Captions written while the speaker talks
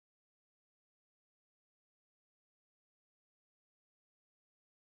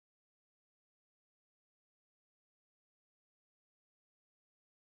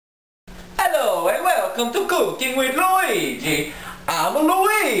welcome to Cooking with Luigi. I'm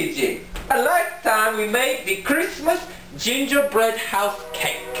Luigi. And last time we made the Christmas gingerbread house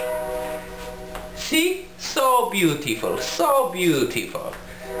cake. See? So beautiful, so beautiful.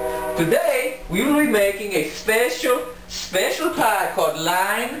 Today we will be making a special pie called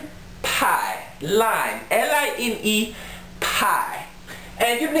lime pie. Lime, L-I-N-E, pie.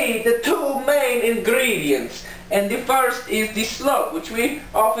 And you need the two main ingredients. And the first is the slope, which we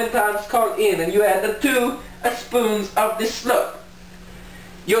oftentimes call in, and you add the 2 spoons of the slope.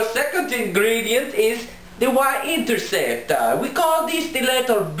 Your second ingredient is the y-intercept. We call this the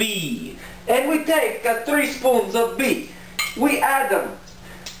letter B. And we take 3 spoons of B. We add them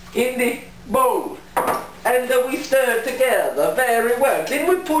in the bowl. And we stir together very well. Then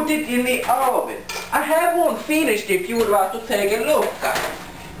we put it in the oven. I have one finished if you would like to take a look.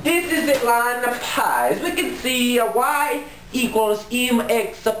 This is the line of pie. As we can see, y equals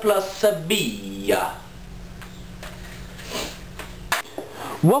mx plus b.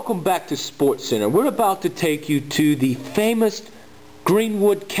 Welcome back to Sports Center. We're about to take you to the famous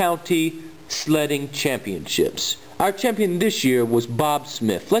Greenwood County Sledding Championships. Our champion this year was Bob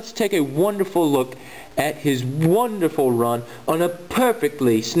Smith. Let's take a wonderful look at his wonderful run on a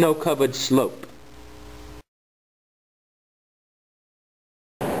perfectly snow-covered slope.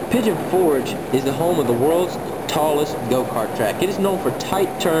 Pigeon Forge is the home of the world's tallest go-kart track. It is known for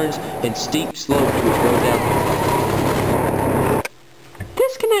tight turns and steep slopes which go down.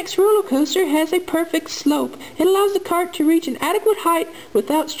 This K'NEX roller coaster has a perfect slope. It allows the cart to reach an adequate height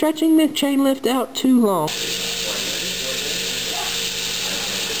without stretching the chain lift out too long.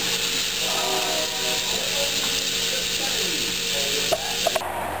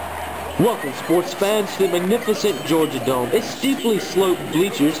 Welcome, sports fans, to the magnificent Georgia Dome. Its steeply sloped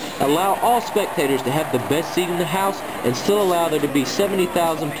bleachers allow all spectators to have the best seat in the house and still allow there to be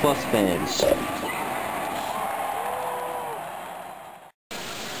 70,000 plus fans.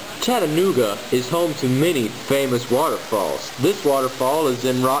 Chattanooga is home to many famous waterfalls. This waterfall is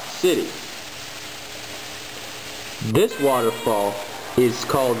in Rock City. This waterfall is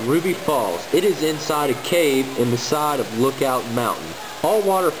called Ruby Falls. It is inside a cave in the side of Lookout Mountain. All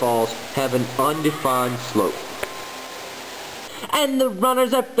waterfalls have an undefined slope. And the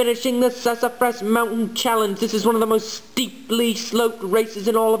runners are finishing the Sassafras Mountain Challenge. This is one of the most steeply sloped races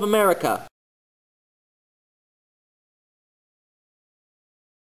in all of America.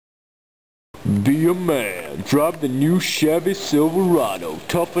 Be a man. Drive the new Chevy Silverado.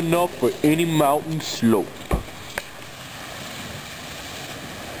 Tough enough for any mountain slope.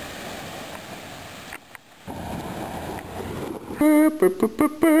 Good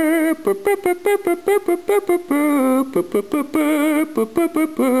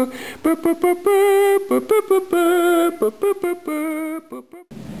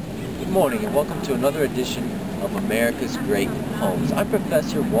morning and welcome to another edition of America's Great Homes. I'm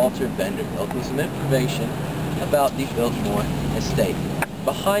Professor Walter Vanderbilt with some information about the Biltmore Estate.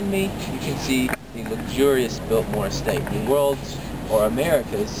 Behind me you can see the luxurious Biltmore Estate, the world's or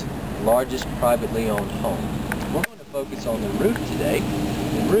America's largest privately owned home. We're going to focus on the roof today.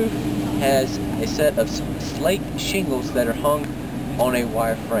 The roof has a set of slate shingles that are hung on a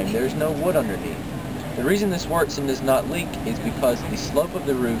wire frame. There's no wood underneath. The reason this works and does not leak is because the slope of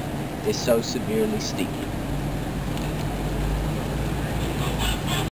the roof is so severely steep.